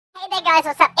Hey guys,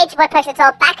 what's up? It's your boy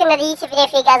Pushatour back in another YouTube video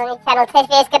for you guys on the channel. Today's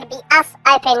video is going to be us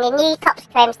opening the new Topps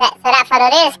Chrome set. So without further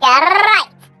ado, let's get right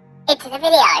into the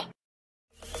video.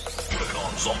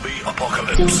 Zombie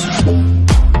Apocalypse.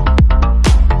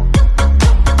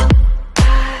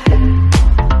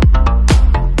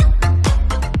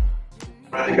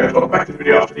 Right, guys, welcome back to the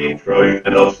video after the intro,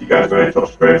 and obviously you guys know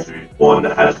Topps Chrome Series 1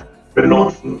 has been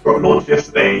launched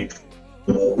yesterday.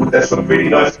 There's some really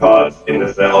nice cards in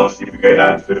the set. Obviously, if we go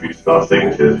down to the Future Star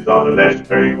signatures, these are the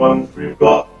legendary ones. We've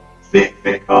got 6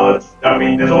 thick cards. I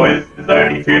mean, there's only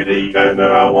 2 that you guys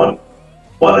know I want.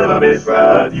 One of them is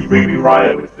the Ruby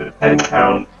Riot, which is a 10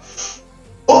 count.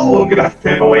 Oh, I'm gonna have to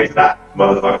trade my way to that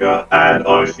motherfucker. And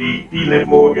obviously, the Liv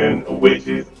Morgan, which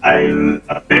is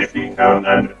a 15 count.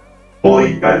 And boy,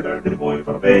 you guys know Liv Morgan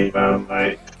from Bay, man.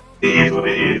 Like, it is what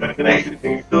it is. The connection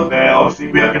thing's still there.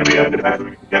 Obviously, we are going to be opening back so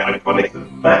we can get iconics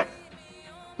as max.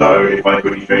 So, if I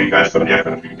quickly show you guys some of the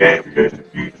iconics we can get, if we go to the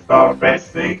Future Star Red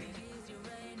Sig,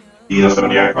 these are some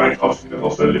of the iconics. Obviously, there's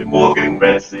also Liv Morgan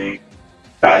Red Sig.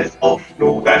 That is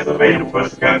optional. That is available for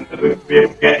us again to be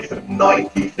able to get. It's a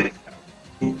 96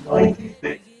 count.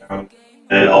 96 count.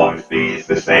 And obviously, it's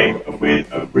the same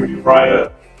with a Ruby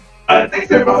Riot.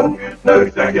 Next over 100, no,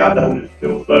 exactly under 100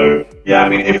 still, so yeah, I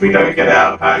mean, if we don't get it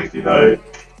out of packs, you know,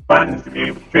 managed to be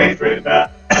able to trade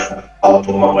that, I'll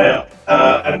pull my way up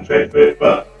and trade for it,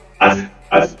 but as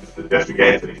I suggest we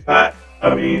get into these packs,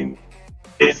 I mean,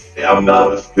 I'm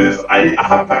nervous because I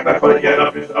haven't packed that iconic yet,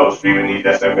 I was streaming these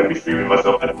yesterday, I'm going to be streaming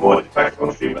myself and more of these packs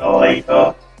on stream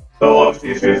later, so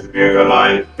obviously as soon as the video goes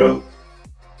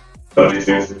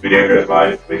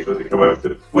live, make sure to come over to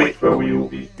the Twitch where we will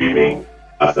be streaming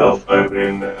ourselves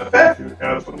opening a fair few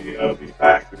accounts on these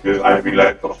packs because I really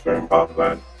like Topps Chrome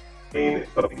Partisan. I mean,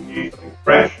 it's something new, something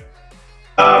fresh.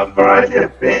 Variety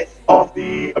of bits of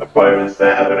the opponent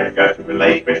set. I don't know if you guys can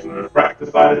relate based on the refractor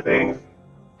side of things,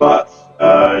 but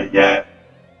yeah,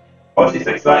 obviously it's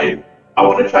exciting. I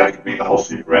want to try and complete the whole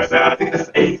Super S set. I think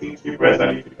there's 18 Super S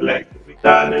I need to collect to complete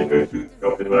that and then go to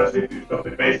shopping. When I say do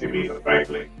shopping, basically means I'm trying to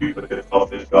collect duplicates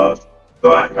of this cards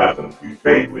so I can have them to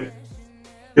trade with.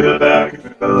 Because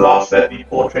of the last set, the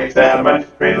portrait set, I managed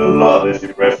to trade a lot of the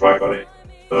Super S for iconic.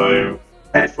 So,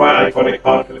 hence my iconic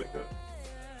card collector.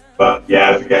 But yeah,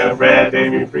 as we get a rare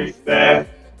Damien Priest there,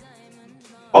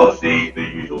 obviously the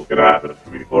usual's going to happen for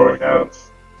me 4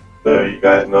 accounts. So you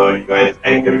guys know, you guys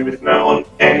ain't going to be missing out on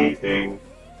anything.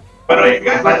 By the way, if you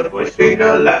guys like the voice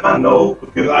changer, let me know,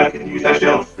 because I can use that shit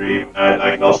on stream, and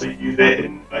I can also use it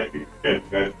in, like, if you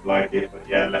guys like it. But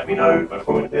yeah, let me know by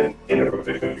commenting in the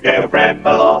position to get a brand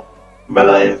Mela.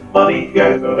 Mela is money, you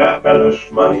guys know that. Mela's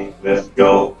money, let's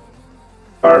go.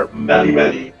 Or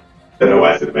Melly. Don't know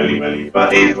why I said Melly,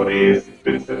 but it is what it is. It's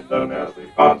been said and done now, so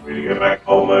you can't really go back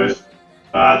almost.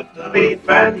 I mean,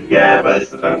 Mandy, yeah, but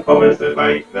it's an uncommon, so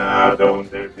like, nah, I don't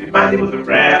want to do it. Mandy was a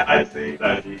rare, I'd say,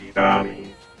 that you know what I mean?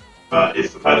 But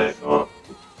it's the fact that it's not.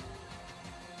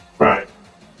 Right.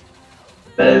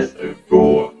 There's a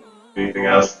Gore. Anything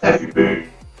else? Heavy Boo.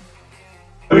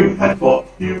 I mean, we've had what? A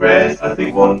few rares? I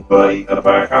think 130 of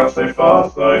our accounts so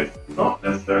far, so it's not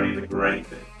necessarily the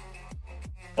greatest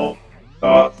of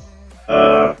starts.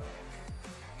 I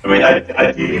mean,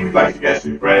 ideally we'd like to get a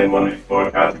Super Rare in one of these 4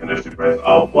 accounts, and those Super Rares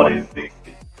are 1 in 60.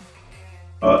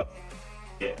 But,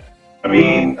 yeah. I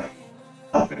mean,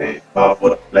 nothing is tough.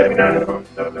 Let me know in the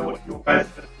comments down below what your guys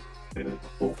have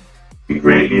before. Be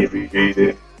greatly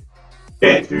appreciated.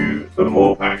 Get into some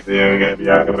more packs here and get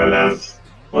Bianca Velez,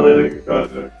 one of the good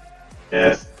cards.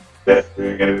 Yes,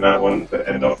 definitely getting that one to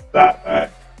end off that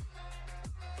pack.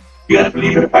 You guys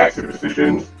believe in pack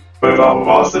superstitions? For example, if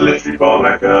I was to literally put on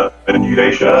like a New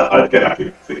Day shirt, I'd get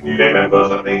like 6 New Day members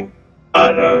or something. I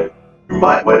don't know.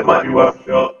 It might be worth a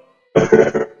shot.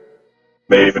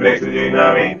 Maybe for next video, you know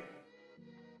what I mean?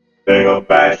 Then we got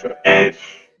Bash, got Edge,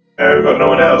 we've got no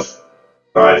one else.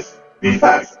 Nice. These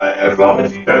packs, as long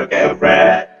as you don't get a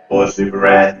rare or a super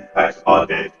rare, these packs are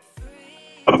dead.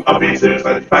 I'm being serious,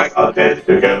 like, these packs are dead if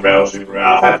you don't get a rare or super rare.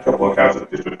 I've had a couple of accounts of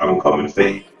this with Uncommon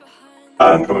City.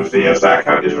 Uncommon City, as that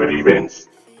account is already rinsed.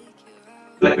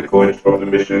 Collect the coins from the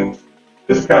missions.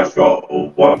 This account's got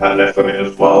 1 pack left on it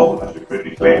as well. I should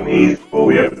quickly claim these before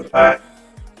we open the pack.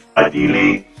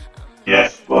 Ideally,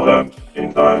 yes, well done,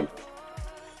 in time.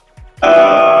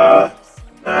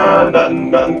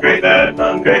 Nothing great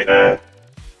there,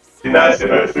 See, now it's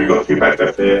so we've got 2 packs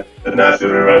left here, and now it's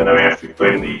right now we have to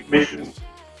claim the mission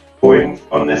coins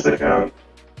on this account.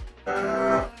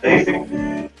 Anything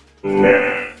good?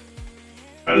 Nah.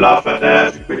 I laugh at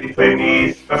that, to quickly claim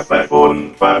these, that's like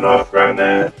 5.5 grand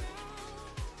there.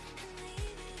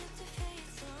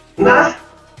 Nah,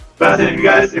 That's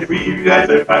it, if you guys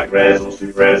don't pack rares or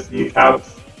super rares, the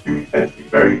accounts do tend to be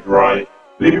very dry.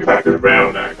 But if you pack a rare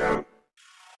on that account,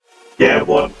 get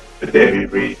one, the Daily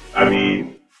Priest. I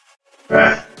mean,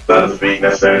 doesn't speak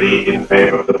necessarily in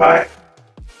favour of the pack.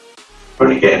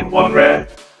 Only getting one rare.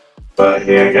 But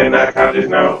here again, that account is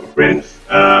now rinsed.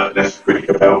 Let's quickly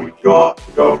compare what we got.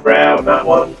 We got rare on that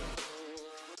one.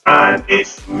 And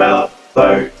it's Mela.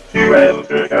 So, 2 rares on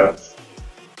 2 accounts.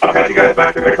 I'll catch you guys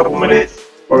back in a couple minutes,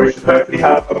 where we should hopefully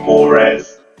have a more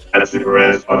rares and super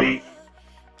rares on each.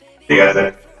 See you guys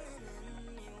then.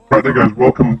 Right then guys,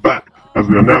 welcome back, as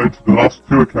we are now into the last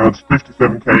 2 accounts,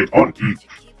 57k on each.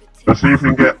 Let's see if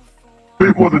we can get a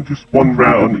bit more than just 1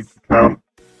 rare on each account.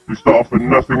 We start off with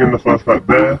nothing in the first pack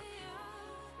there.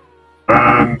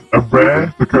 And a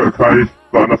rare, the Kotokai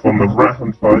starting off on the right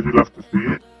hand side, you'll have to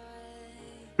see it.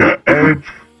 Get Edge.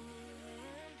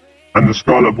 And the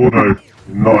Scarlet Bordeaux,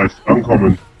 nice,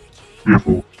 uncommon,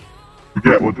 beautiful.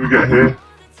 What do we get here?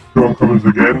 2 uncommons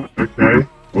again, okay.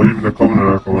 Or even a common and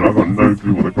an uncommon. I've got no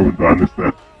clue what the commons are in this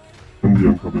set. And the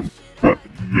uncommon. But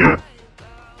yeah.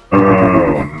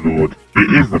 Oh lord.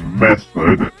 It is a mess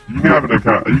though, isn't it? You can have an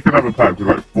account, you can have a pack with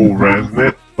like 4 rares in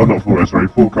it. Oh, not 4 rares, sorry,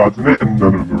 4 cards in it and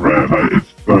none of them are rare. Like,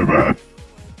 it's so bad.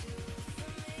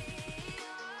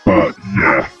 But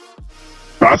yeah.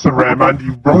 That's a rare Mandy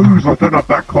Rose. I don't have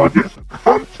that card yet. So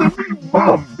come to me,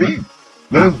 mommy.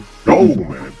 Let's go,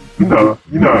 man. You know how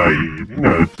it is. You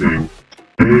know the thing.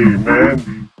 Hey,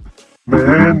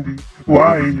 Mandy,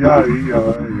 why,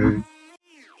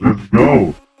 let's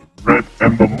go. Red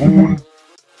Ember Moon.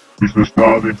 He's the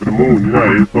stars in for the moon. You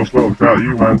know, it's so slow. Shout out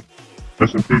you, man.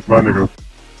 Rest in peace, my nigga.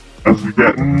 As we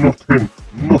get nothing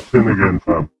again,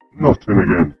 fam. Nothing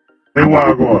again. Hey, why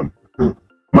I go on?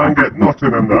 Man, get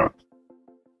nothing and that.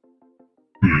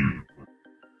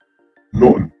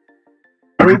 Nothing.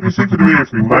 I mean, it'd be sick to do it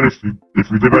if we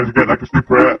did manage to get like a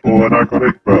super rare or an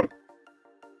iconic, but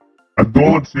I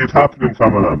don't see it happening,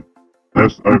 Famalam.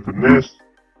 Let's open this,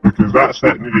 because that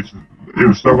set needed to, it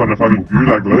was stuck on the fucking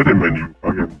gulag loading menu,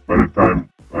 fucking, by the time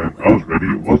I was ready,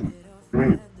 it wasn't. What do you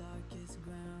mean?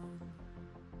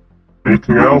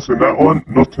 Anything else in that one?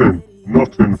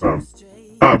 Nothing, fam.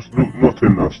 Absolute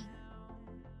nothingness.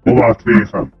 All our tea,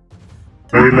 fam.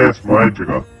 Very less my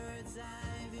jigger.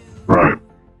 Right.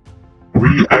 Are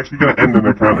we actually going to end an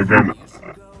account again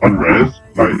on res?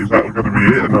 Like, is that going to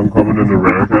be it? An uncommon and a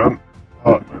rare account?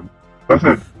 Hard, man. That's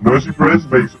it. No super res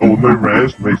makes, or no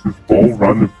rares makes this whole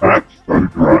run of packs so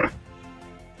dry.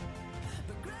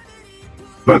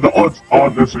 Like, the odds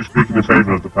aren't necessarily speaking in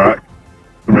favour of the pack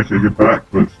to make it a good pack,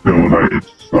 but still, like,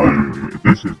 it's so...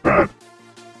 This is bad.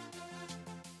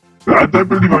 I don't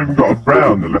believe I even got a rare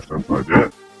on the left-hand side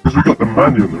yet, because we got the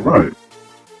Mandy on the right.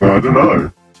 So I don't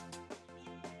know.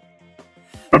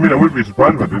 I mean, I wouldn't be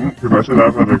surprised if I didn't, because I said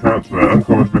I've had accounts where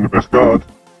Uncommon's been the best card.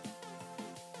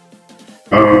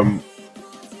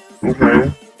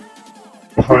 Okay.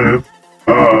 Ohio.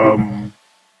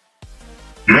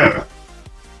 Yeah.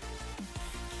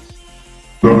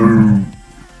 So,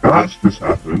 that's just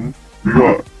happened. We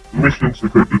got missions to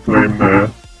quickly claim there.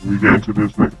 We get into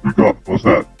this next, we got, what's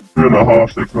that?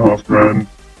 2.5, 6.5 grand.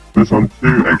 There's on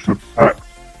 2 extra packs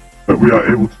that we are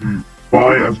able to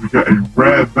buy as we get a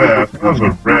rare there. I think that was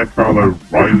a rare Carlo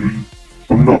Riley, if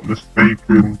I'm not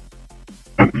mistaken.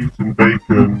 And Eaton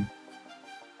Bacon,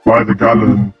 by the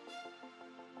gallon,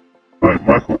 like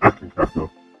Michael Akinkacker.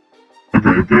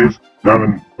 Okay, the game's down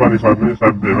in 25 minutes, I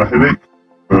have a bit of a headache.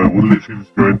 We'll literally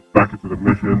just go back into the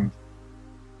missions.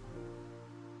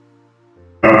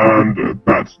 And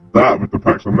that's that with the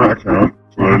packs on that account.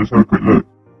 So let's have a quick look.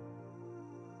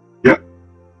 Yeah,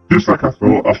 just like I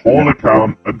thought, a whole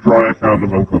account, a dry account of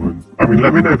uncommons. I mean,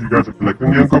 let me know if you guys are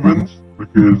collecting the uncommons,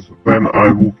 because then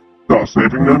I will start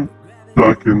saving them so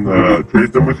I can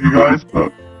trade them with you guys.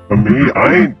 But for me,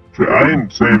 I ain't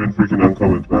saving freaking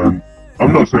uncommons, man.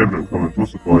 I'm not saving uncommons.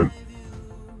 What's the point?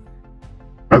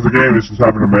 As the game is just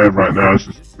having a mad right now, it's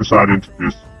just deciding to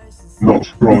just not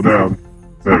scroll down.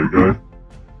 There we go.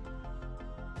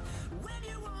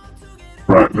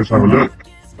 Right, let's have a look.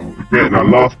 We're getting our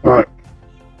last pack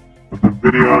of the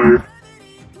video.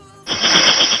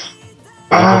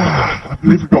 I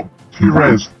believe we got 2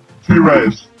 rares. 2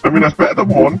 rares. I mean, that's better than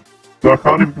 1, so I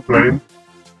can't even complain.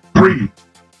 3.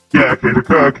 Yeah, okay, the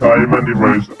Kotokai, Mandy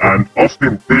Rose, and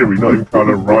Austin Theory, not even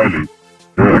Carlo Riley.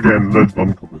 Again, loads of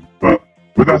uncommon. But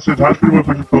with that said, that's pretty much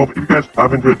what I thought. If you guys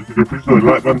have enjoyed the video, please do a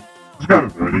like button, subscribe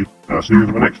if you're ready, and I'll see you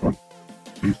in the next one.